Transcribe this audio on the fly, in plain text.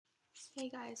Hey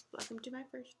guys, welcome to my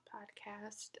first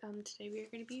podcast. Today we are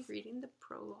going to be reading the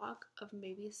prologue of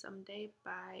Maybe Someday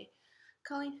by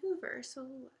Colleen Hoover. So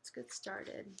let's get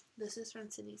started. This is from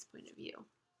Sydney's point of view.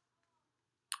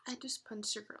 I just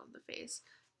punched a girl in the face.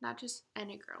 Not just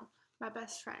any girl, my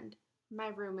best friend, my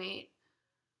roommate.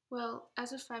 Well,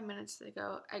 as of 5 minutes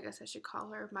ago, I guess I should call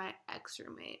her my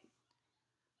ex-roommate.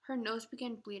 Her nose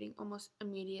began bleeding almost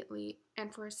immediately,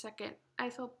 and for a second, I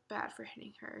felt bad for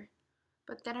hitting her.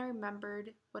 But then I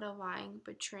remembered what a lying,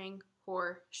 betraying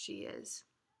whore she is.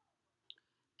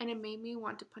 And it made me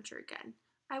want to punch her again.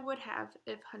 I would have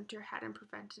if Hunter hadn't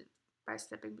prevented by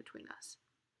stepping between us.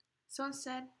 So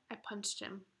instead, I punched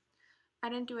him. I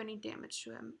didn't do any damage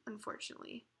to him,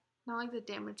 unfortunately. Not like the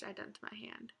damage I'd done to my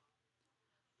hand.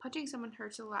 Punching someone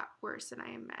hurts a lot worse than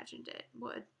I imagined it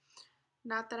would.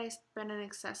 Not that I spent an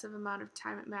excessive amount of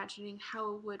time imagining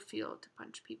how it would feel to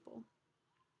punch people.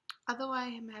 Although I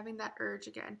am having that urge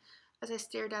again as I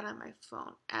stare down at my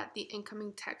phone at the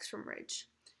incoming text from Ridge.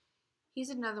 He's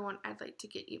another one I'd like to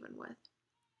get even with.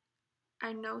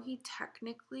 I know he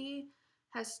technically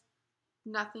has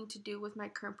nothing to do with my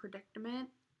current predicament,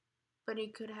 but he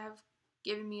could have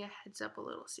given me a heads up a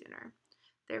little sooner.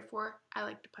 Therefore, I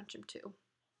like to punch him too.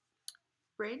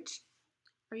 Ridge,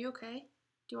 are you okay?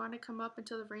 Do you want to come up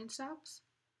until the rain stops?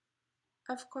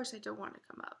 Of course I don't want to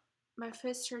come up. My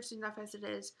fist hurts enough as it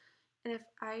is, and if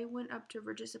I went up to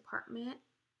Ridge's apartment,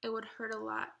 it would hurt a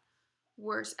lot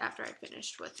worse after I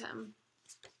finished with him.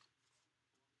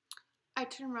 I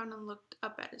turned around and looked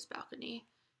up at his balcony.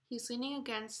 He's leaning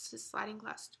against his sliding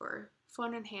glass door,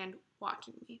 phone in hand,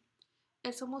 watching me.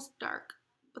 It's almost dark,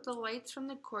 but the lights from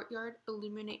the courtyard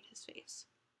illuminate his face.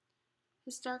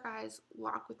 His dark eyes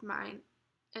lock with mine,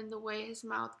 and the way his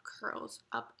mouth curls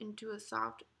up into a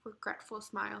soft, regretful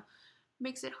smile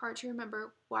makes it hard to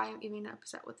remember why I'm even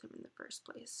upset with him in the first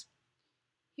place.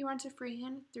 He runs a free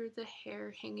hand through the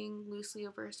hair hanging loosely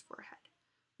over his forehead,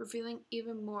 revealing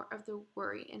even more of the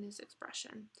worry in his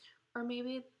expression. Or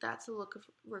maybe that's a look of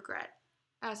regret,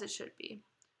 as it should be.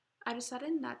 I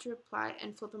decided not to reply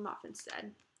and flip him off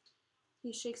instead.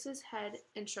 He shakes his head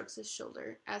and shrugs his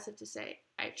shoulder, as if to say,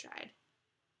 I tried.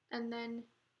 And then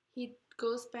he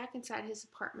goes back inside his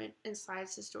apartment and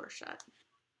slides his door shut.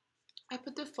 I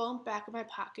put the phone back in my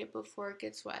pocket before it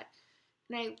gets wet,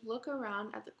 and I look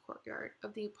around at the courtyard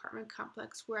of the apartment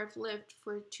complex where I've lived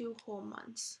for 2 whole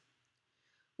months.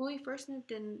 When we first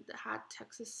moved in, the hot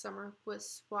Texas summer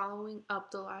was swallowing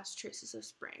up the last traces of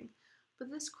spring,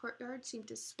 but this courtyard seemed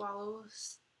to still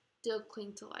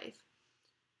cling to life.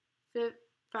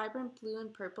 Vibrant blue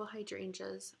and purple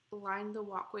hydrangeas lined the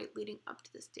walkway leading up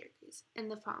to the staircase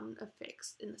and the fountain of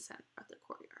figs in the center of the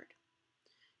courtyard.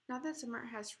 Now that summer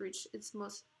has reached its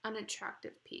most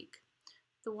unattractive peak,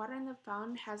 the water in the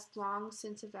fountain has long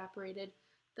since evaporated.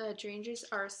 The hydrangeas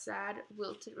are a sad,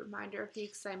 wilted reminder of the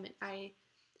excitement I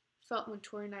felt when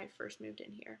Tori and I first moved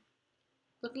in here.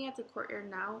 Looking at the courtyard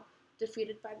now,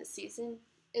 defeated by the season,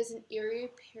 is an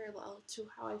eerie parallel to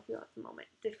how I feel at the moment,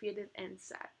 defeated and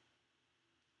sad.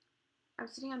 I'm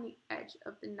sitting on the edge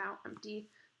of the now empty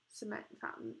cement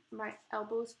fountain, my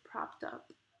elbows propped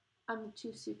up on the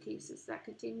 2 suitcases that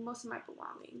contain most of my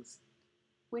belongings,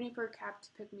 waiting for a cab to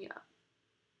pick me up.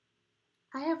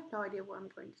 I have no idea where I'm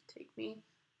going to take me,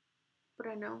 but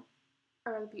I know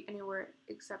I'd rather be anywhere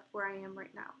except where I am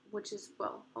right now, which is,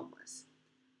 well, homeless.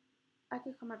 I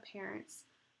could call my parents,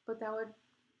 but that would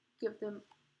give them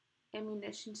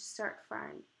ammunition to start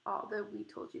firing all the "we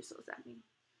told you so's" at me.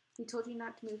 We told you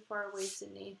not to move far away,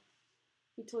 Sydney.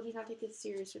 We told you not to get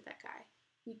serious with that guy.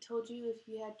 We told you if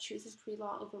you had chosen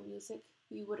pre-law over music,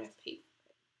 we would have paid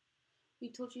for it. We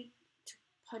told you to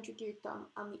punch with your thumb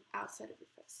on the outside of your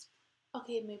fist.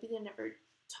 Okay, maybe they never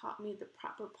taught me the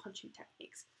proper punching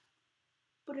techniques,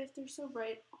 but if they're so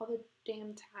right all the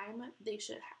damn time, they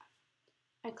should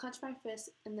have. I clenched my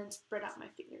fist and then spread out my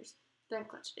fingers, then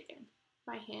clenched it again.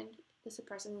 My hand is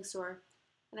surprisingly sore,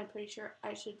 and I'm pretty sure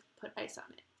I should put ice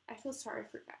on it. I feel sorry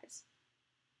for guys.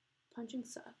 Punching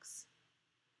sucks.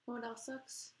 You know what else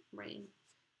sucks? Rain.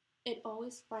 It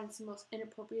always finds the most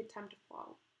inappropriate time to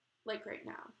fall, like right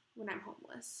now, when I'm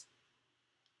homeless.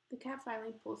 The cab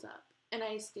finally pulls up, and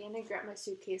I stand and grab my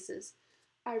suitcases.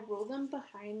 I roll them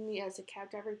behind me as the cab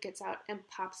driver gets out and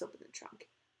pops open the trunk.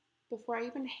 Before I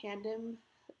even hand him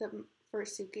the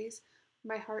first suitcase,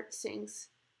 my heart sinks.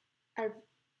 I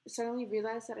suddenly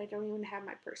realize that I don't even have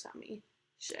my purse on me.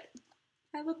 Shit.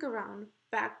 I look around,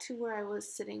 back to where I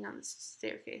was sitting on the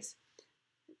staircase,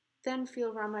 then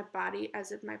feel around my body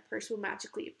as if my purse will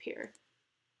magically appear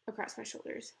across my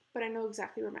shoulders, but I know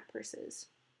exactly where my purse is.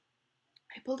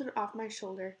 I pulled it off my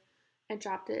shoulder and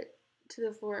dropped it to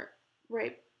the floor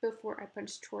right before I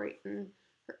punched Tori in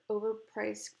her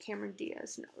overpriced Cameron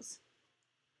Diaz nose.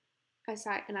 I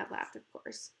sighed and I laughed, of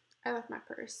course. I left my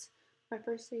purse. My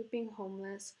first day being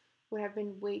homeless would have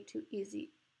been way too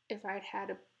easy if I'd had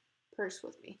a purse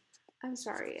with me. I'm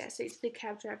sorry, I said to the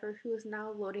cab driver who was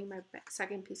now loading my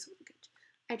second piece of luggage.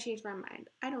 I changed my mind.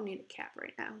 I don't need a cab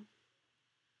right now.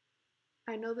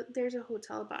 I know that there's a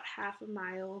hotel about half a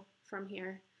mile from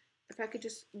here. If I could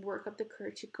just work up the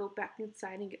courage to go back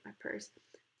inside and get my purse,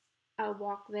 I'll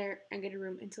walk there and get a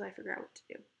room until I figure out what to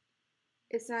do.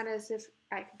 It's not as if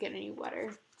I could get any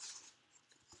wetter.